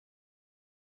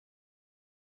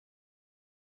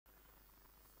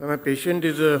My patient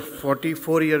is a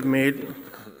 44-year male. He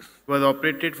was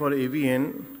operated for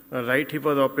AVN. Right hip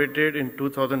was operated in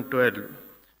 2012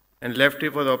 and left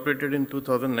hip was operated in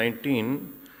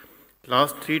 2019.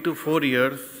 Last 3 to 4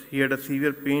 years, he had a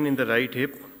severe pain in the right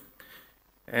hip.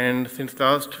 And since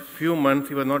last few months,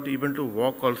 he was not able to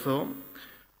walk also.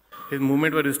 His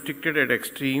movement was restricted at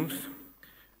extremes.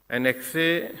 An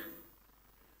X-ray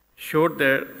showed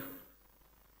that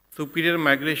superior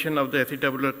migration of the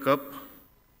acetabular cup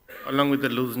along with the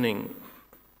loosening.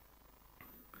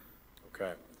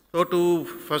 Okay. So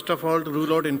first of all, to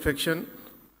rule out infection,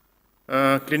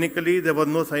 clinically there was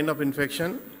no sign of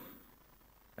infection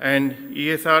and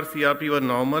ESR, CRP were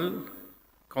normal,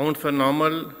 counts were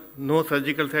normal, no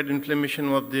surgical site inflammation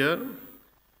was there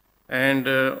and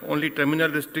only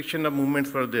terminal restriction of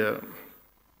movements were there.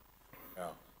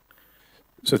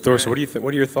 So Thor, so what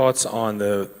are your thoughts on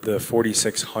the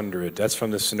 4600? That's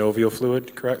from the synovial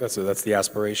fluid, correct? That's the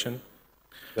aspiration?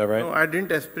 Is that right? No, I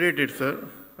didn't aspirate it, sir.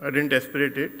 I didn't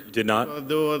aspirate it. You did not?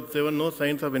 There were no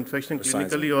signs of infection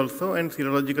clinically also, and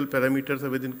serological parameters are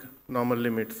within normal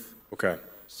limits. Okay.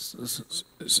 Is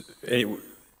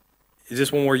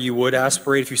this one where you would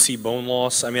aspirate if you see bone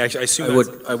loss? I mean, I assume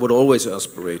I would always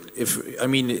aspirate.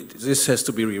 This has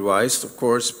to be revised, of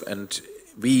course, and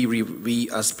we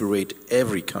aspirate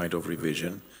every kind of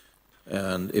revision,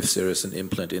 and if there is an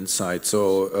implant inside.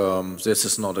 So this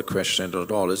is not a question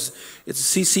at all. Its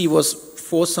CC was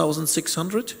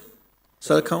 4,600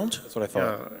 cell count. That's what I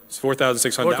thought. Yeah. It's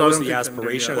 4,600. That was the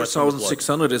aspiration.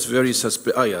 4,600 is very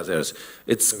suspicious. Oh yeah,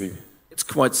 it's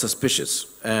quite suspicious,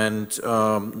 and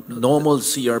normal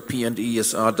CRP and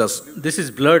ESR does. This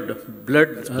is blood.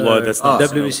 That's blood. That's not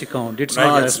WBC count.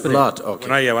 It's blood.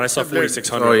 Okay. When I saw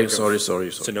 4,600. Sorry.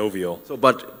 Synovial. So,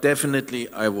 but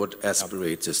definitely, I would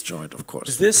aspirate this joint, of course.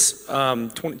 Is this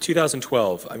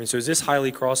 2012? I mean, so is this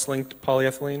highly cross-linked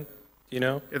polyethylene? You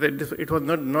know? It was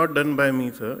not done by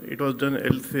me, sir. It was done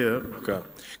elsewhere. Okay.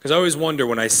 Because I always wonder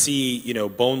when I see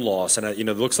bone loss, and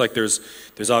it looks like there's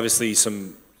obviously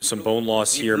some bone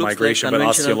loss here, migration, but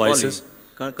osteolysis.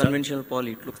 Conventional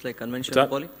poly. It looks like conventional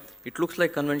poly. It looks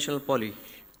like conventional poly.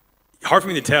 Hard for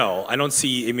me to tell. I don't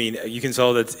see, I mean, you can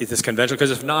tell that it's conventional,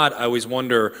 because if not, I always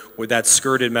wonder with that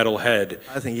skirted metal head.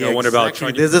 I think, yeah,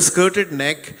 exactly. There's a skirted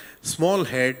neck, small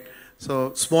head,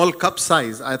 so small cup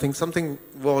size. I think something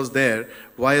was there,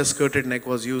 why a skirted neck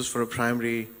was used for a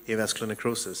primary avascular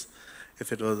necrosis.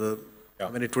 If it was I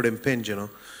mean, it would impinge,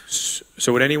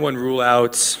 So would anyone rule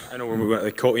out, I know we're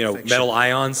metal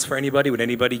ions for anybody? Would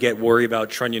anybody get worried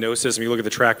about trunionosis? I mean, you look at the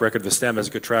track record, the stem has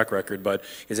a good track record, but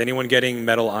is anyone getting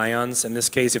metal ions in this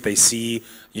case if they see,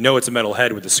 it's a metal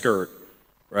head with the skirt,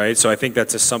 right? So I think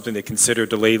that's just something to consider,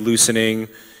 delayed loosening.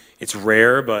 It's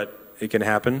rare, but it can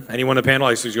happen. Anyone on the panel,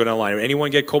 I just go down the line. Would anyone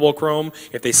get cobalt chrome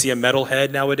if they see a metal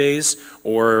head nowadays,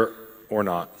 or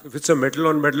not? If it's a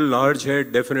metal-on-metal large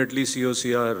head, definitely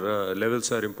COCR levels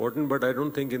are important, but I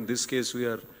don't think in this case we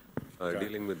are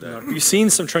dealing with that. We've seen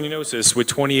some trunionosis with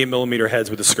 28 millimeter heads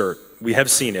with a skirt. We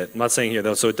have seen it. I'm not saying here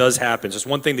though, so it does happen. Just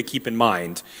one thing to keep in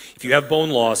mind. If you have bone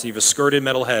loss and you have a skirted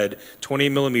metal head, 28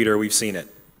 millimeter, we've seen it.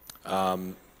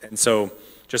 And so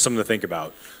just something to think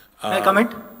about. Can I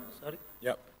comment? Sorry.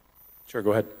 Yep. Sure,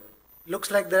 go ahead.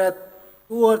 Looks like there are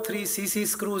 2 or 3 CC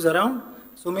screws around.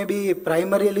 So maybe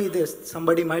primarily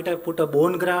somebody might have put a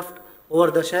bone graft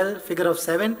over the shell, figure of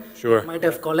 7. Sure. Might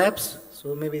have collapsed.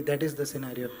 So maybe that is the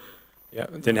scenario. Yeah,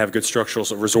 didn't have good structural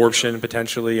resorption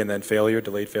potentially, and then failure,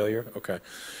 delayed failure. Okay.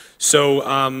 So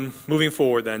moving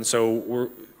forward then, so we're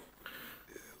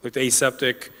looked at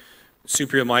aseptic,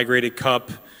 superior migrated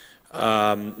cup.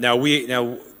 Now are we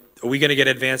going to get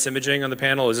advanced imaging on the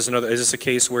panel? Is this a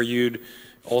case where you'd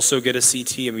also get a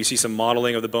CT and we see some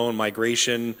modeling of the bone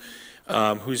migration?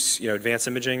 Who's advanced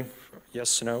imaging?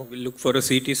 Yes, no? We'll look for a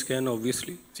CT scan,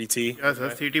 obviously. CT? Yes, a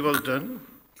CT was done.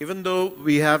 Even though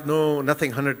we have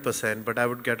nothing 100%, but I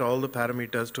would get all the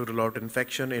parameters to rule out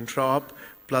infection, intra-op,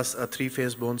 plus a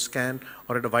 3-phase bone scan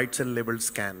or a white cell labeled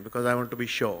scan, because I want to be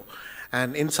sure.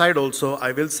 And inside also,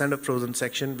 I will send a frozen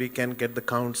section. We can get the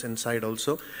counts inside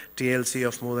also. TLC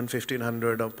of more than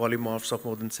 1,500 or polymorphs of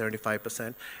more than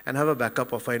 75%, and have a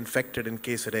backup of infected in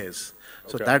case it is.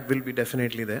 So that will be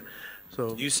definitely there.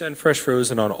 So you send fresh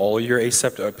frozen on all your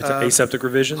aseptic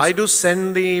revisions? I do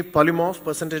send the polymorph,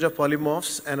 percentage of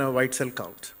polymorphs, and a white cell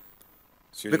count.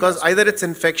 So because either it's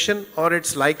infection or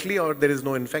it's likely or there is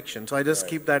no infection. So I just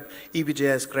keep that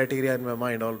EBJS criteria in my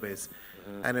mind always.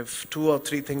 And if 2 or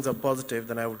 3 things are positive,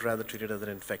 then I would rather treat it as an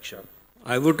infection.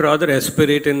 I would rather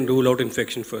aspirate and rule out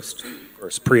infection first.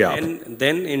 First, pre-op. And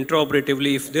then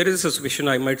intraoperatively, if there is a suspicion,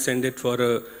 I might send it for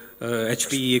a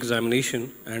HPE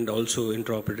examination and also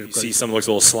intraoperative. You see someone looks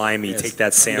a little slimy, Yes. take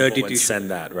that sample Dirty and tissue.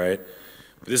 send that, right?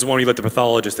 But this is one where you let the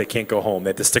pathologist, they can't go home. They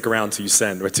have to stick around till you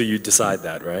send, or till you decide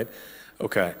that, right?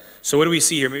 Okay. So what do we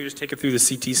see here? Maybe just take it through the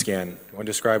CT scan. You want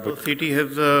to describe So what? CT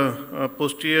has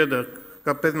posterior, the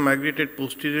cup has migrated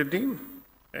posteriorly,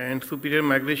 and superior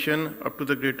migration up to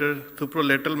the greater,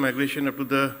 supralateral migration up to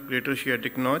the greater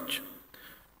sciatic notch.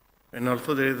 And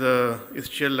also there is a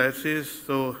ischial lysis.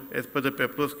 So as per the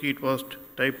Peprosky, it was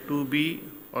type 2B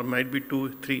or might be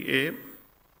 3A.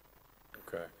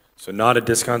 Okay. So not a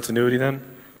discontinuity then?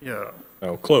 Yeah.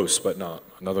 No, close, but not.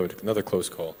 Another close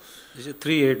call. This is a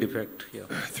 3A defect, yeah.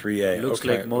 3A, Looks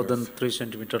okay. like more than 3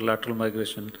 centimeter lateral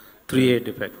migration, 3A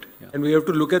defect. Yeah. And we have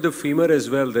to look at the femur as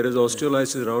well. There is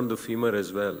osteolysis around the femur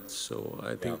as well. So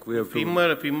I think we have to...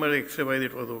 Femur X-ray,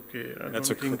 it was okay. I That's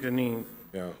don't think any...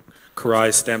 Yeah.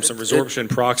 Cari stem, some resorption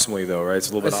proximally though, right? It's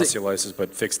a little bit I think- osteolysis,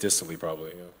 but fixed distally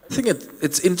probably. Yeah. I think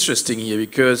it's interesting here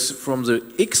because from the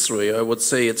X-ray, I would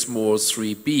say it's more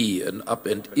 3B and up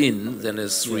and in than a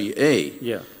 3A.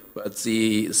 Yeah. But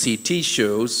the CT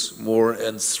shows more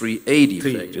an 3A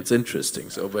defect. It's interesting.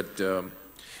 So, but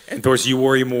And of course, you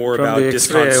worry more From about the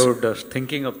X-ray, I discons. would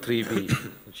thinking of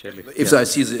 3B, actually. if I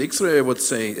see the X-ray, I would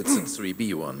say it's a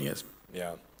 3B one. Yes.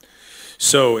 Yeah.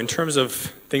 So in terms of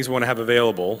things we want to have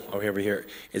available over here,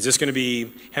 is this going to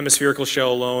be hemispherical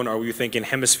shell alone? Are we thinking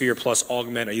hemisphere plus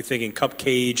augment? Are you thinking cup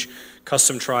cage,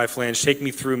 custom tri-flange? Take me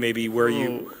through maybe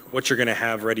what you're going to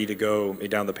have ready to go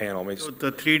down the panel. Maybe So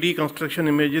the 3D construction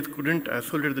images couldn't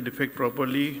isolate the defect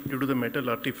properly due to the metal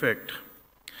artifact.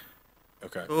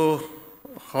 Okay. So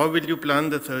how will you plan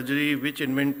the surgery? Which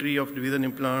inventory of revision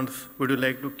implants would you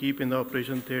like to keep in the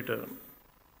operation theater?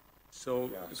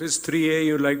 So if it's 3A,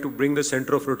 you'd like to bring the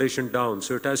center of rotation down.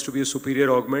 So it has to be a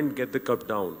superior augment, get the cup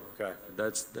down. Okay.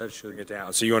 That should Get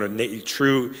down. So you want a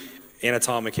true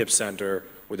anatomic hip center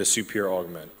with a superior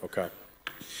augment. Okay.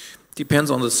 Depends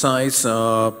on the size.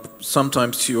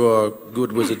 Sometimes you are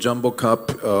good with a jumbo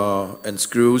cup and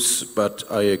screws, but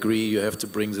I agree you have to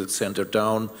bring the center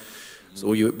down.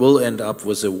 So you will end up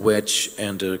with a wedge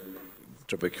and a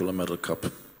trabecular metal cup.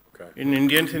 In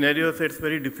Indian scenarios, it's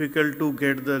very difficult to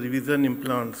get the revision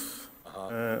implants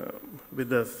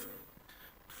with us.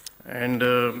 And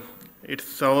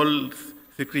it's all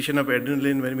secretion of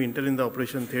adrenaline when we enter in the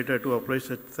operation theater to operate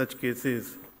such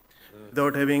cases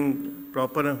without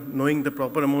knowing the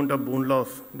proper amount of bone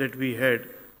loss that we had.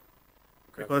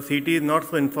 Because CT is not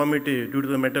so informative due to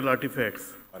the metal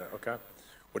artifacts. Okay.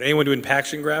 Would anyone do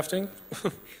impaction grafting?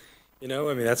 You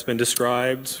know, I mean, that's been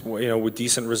described, you know, with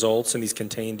decent results in these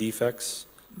contained defects.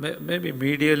 Maybe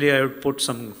medially I would put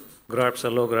some grafts,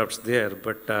 allografts there,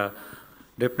 but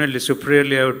definitely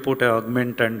superiorly I would put an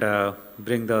augment and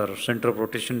bring the center of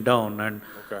rotation down, and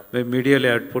maybe medially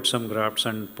I would put some grafts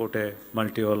and put a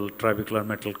multi-wall trabecular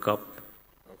metal cup.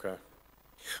 Okay.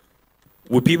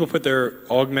 Would people put their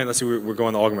augment, let's see, we're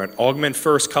going to augment. Augment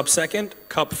first, cup second,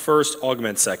 cup first,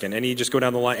 augment second. Any just go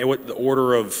down the line, and what the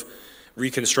order of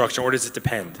reconstruction, or does it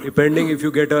depend? Depending if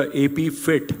you get a AP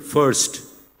fit first,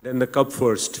 then the cup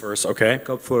first. First, okay.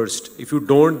 Cup first. If you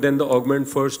don't, then the augment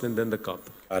first and then the cup.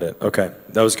 Got it. Okay.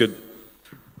 That was good.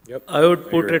 Yep. I would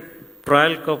put a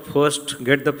trial cup first,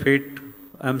 get the fit.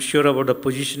 I'm sure about the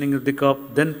positioning of the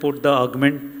cup, then put the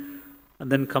augment,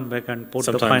 and then come back and put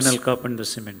Sometimes the final cup in the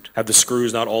cement. Have the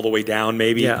screws not all the way down,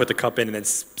 maybe. Yeah. Put the cup in and then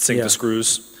sink Yeah. the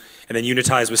screws. And then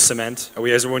unitize with cement.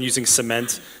 Is everyone using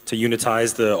cement to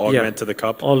unitize the augment to the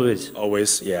cup? Always.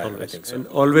 Always, yeah, I think so. And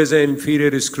always an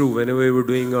inferior screw. Whenever we're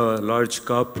doing a large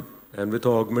cup and with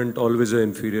augment, always an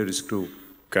inferior screw.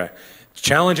 Okay. It's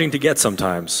challenging to get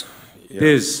sometimes. It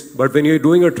is. But when you're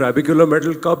doing a trabecular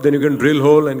metal cup, then you can drill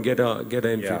hole and get an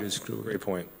inferior screw. Great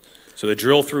point. So the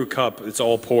drill through cup, it's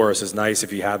all porous, is nice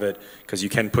if you have it, because you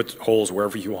can put holes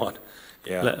wherever you want.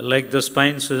 Yeah. Like the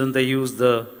spine surgeon, they use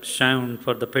the shunt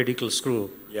for the pedicle screw.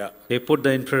 Yeah. They put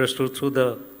the inferior screw through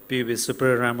the pelvis,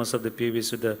 superior ramus of the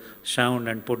pelvis with the shunt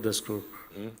and put the screw.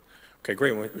 Mm-hmm. Okay,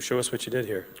 great. Show us what you did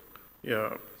here.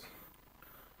 Yeah.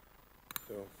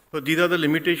 So these are the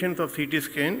limitations of CT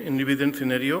scan in revision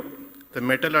scenario. The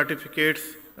metal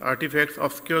artifacts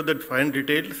obscure the fine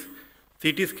details.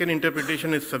 CT scan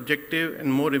interpretation is subjective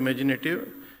and more imaginative,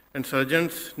 and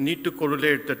surgeons need to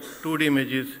correlate the 2D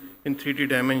images in 3D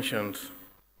dimensions.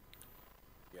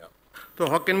 Yeah. So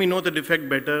how can we know the defect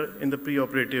better in the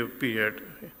preoperative period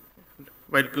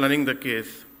while planning the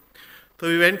case? So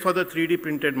we went for the 3D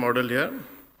printed model here.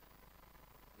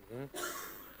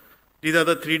 These are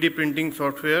the 3D printing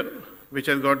software, which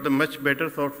has got the much better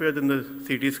software than the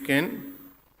CT scan.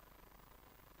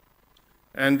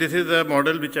 And this is a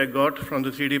model which I got from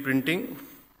the 3D printing.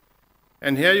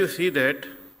 And here you see that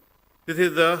this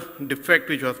is the defect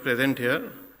which was present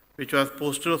here, which was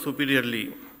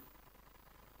posterior-superiorly.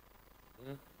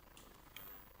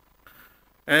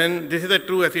 And this is a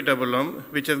true acetabulum,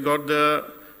 which has got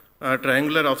the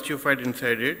triangular osteophyte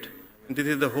inside it. And this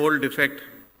is the whole defect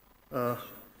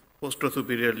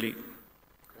posterior-superiorly.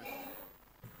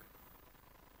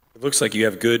 It looks like you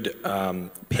have good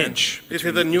pinch. This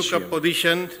is the new cup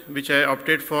position which I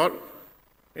opted for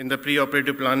in the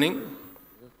pre-operative planning,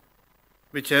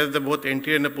 which has the both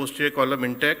anterior and the posterior column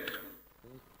intact.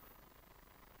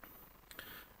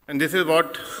 And this is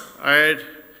what I had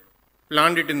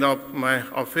planned it in my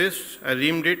office. I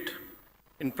reamed it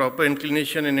in proper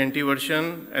inclination and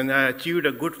anteversion, and I achieved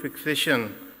a good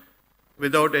fixation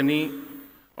without any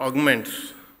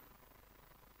augments.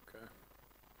 Okay.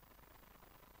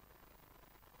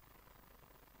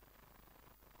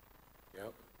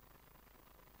 Yep.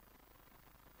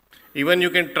 Even you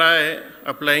can try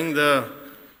applying the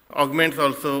augments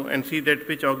also and see that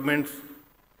which augments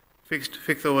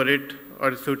fix over it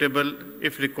or is suitable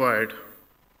if required.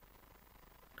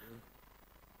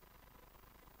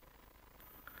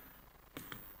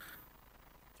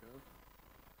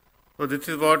 So this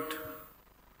is what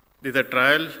is a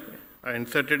trial. I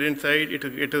inserted inside.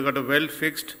 It got a well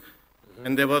fixed,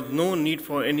 and there was no need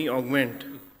for any augment.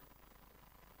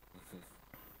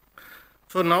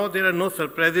 So now there are no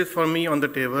surprises for me on the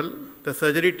table. The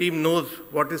surgery team knows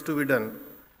what is to be done.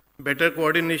 Better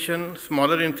coordination,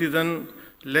 smaller incision,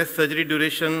 less surgery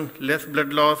duration, less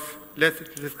blood loss, less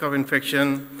risk of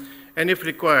infection, and if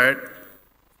required,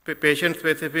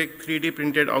 patient-specific 3D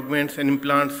printed augments and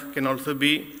implants can also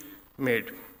be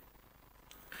made.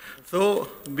 So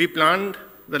we planned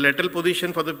the lateral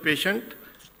position for the patient,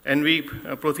 and we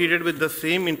proceeded with the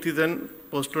same incision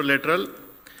posterolateral,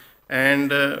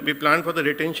 and we planned for the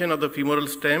retention of the femoral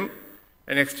stem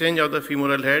and exchange of the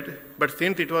femoral head. But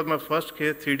since it was my first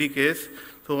case, 3D case,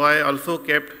 so I also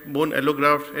kept bone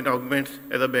allograft and augments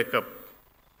as a backup.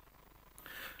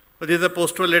 So this is a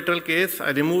posterolateral case.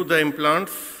 I removed the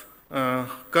implants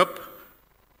cup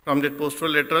from that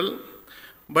posterolateral,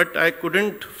 but I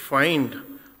couldn't find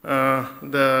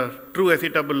the true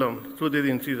acetabulum through this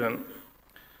incision.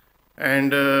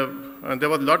 And there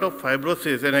was a lot of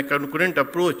fibrosis, and I couldn't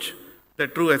approach the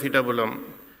true acetabulum.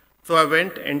 So I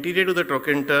went anterior to the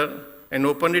trochanter and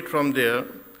opened it from there,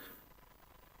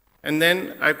 and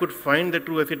then I could find the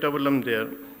true acetabulum there.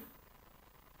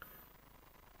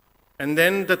 And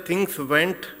then the things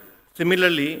went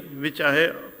similarly, which I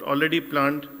had already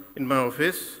planned in my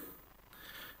office.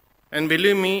 And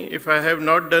believe me, if I have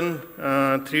not done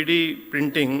 3D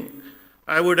printing,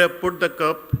 I would have put the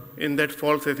cup in that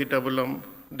false acetabulum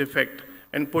defect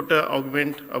and put an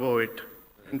augment above it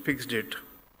and fixed it.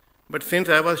 But since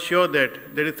I was sure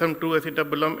that there is some true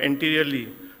acetabulum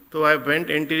anteriorly, so I went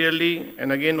anteriorly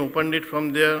and again opened it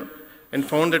from there and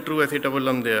found the true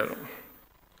acetabulum there.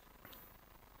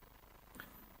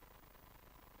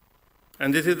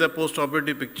 And this is the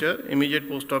post-operative picture, immediate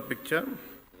post-op picture.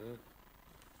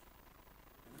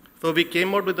 So we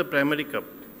came out with the primary cup.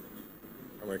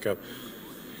 Primary cup.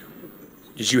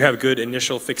 Did you have good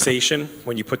initial fixation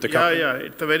when you put the cup in? Yeah,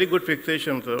 it's a very good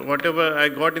fixation. So whatever I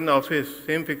got in the office,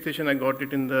 same fixation I got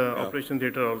it in the operation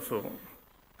theater also.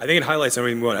 I think it highlights, I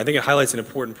think it highlights an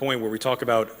important point where we talk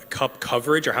about cup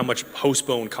coverage or how much host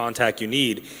bone contact you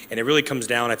need, and it really comes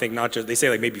down, I think, not just, they say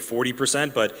like maybe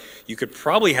 40%, but you could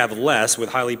probably have less with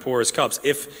highly porous cups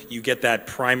if you get that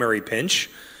primary pinch.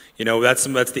 You know, that's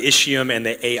the ischium and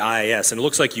the AIS, and it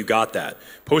looks like you got that.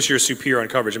 Posterior superior on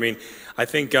coverage. I mean, I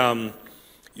think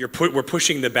we're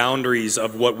pushing the boundaries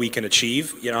of what we can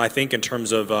achieve, you know, I think in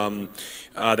terms of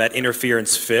that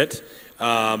interference fit.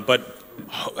 But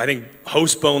I think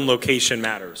host bone location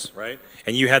matters, right?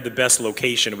 And you had the best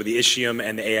location with the ischium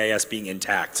and the AIS being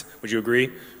intact. Would you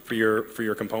agree for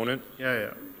your component?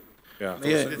 Yeah.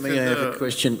 May I have a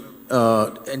question?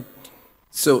 And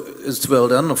so it's well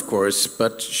done, of course,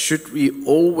 but should we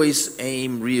always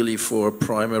aim really for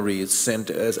primary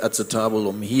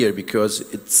acetabulum here, because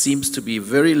it seems to be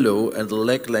very low and the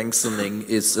leg lengthening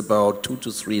is about 2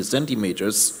 to 3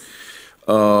 centimeters.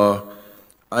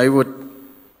 I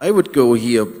would go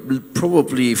here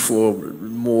probably for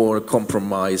more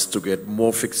compromise to get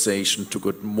more fixation, to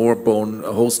get more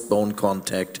host bone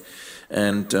contact,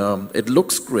 and it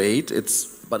looks great.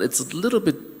 But it's a little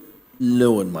bit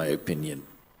low in my opinion.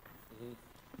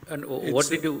 And what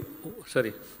did you?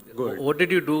 Sorry. What did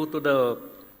you do to the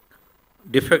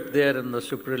defect there in the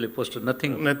superior posterior?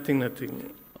 Nothing.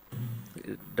 Nothing.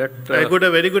 That I got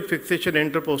a very good fixation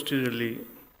interposteriorly.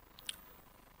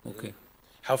 Okay.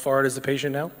 How far is the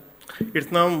patient now?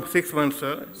 It's now 6 months,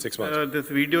 sir. 6 months. This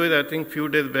video is, I think, few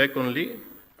days back only.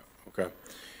 Okay.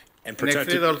 And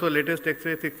X-ray is also latest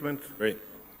X-ray 6 months. Great.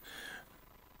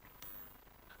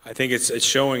 I think it's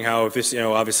showing how if this,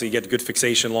 obviously you get good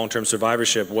fixation, long-term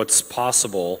survivorship, what's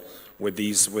possible with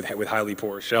these, with highly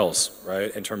porous shells,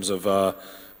 right? In terms of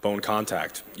bone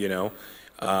contact,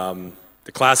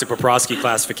 The classic Paprosky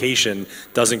classification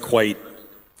doesn't quite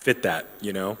fit that,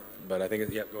 But I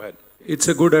think, yeah, go ahead. It's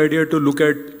a good idea to look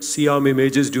at C-arm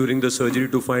images during the surgery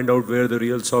to find out where the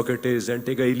real socket is and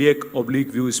take a iliac oblique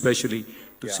view especially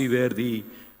to see where the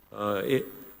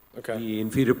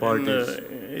inferior part is.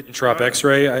 Intraop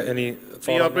X-ray, any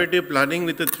Preoperative planning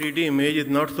with a 3D image is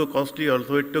not so costly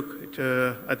also. It took,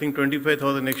 I think,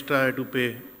 25,000 extra I had to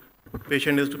pay.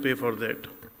 Patient is to pay for that.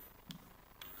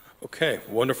 Okay,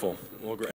 wonderful. Well, great.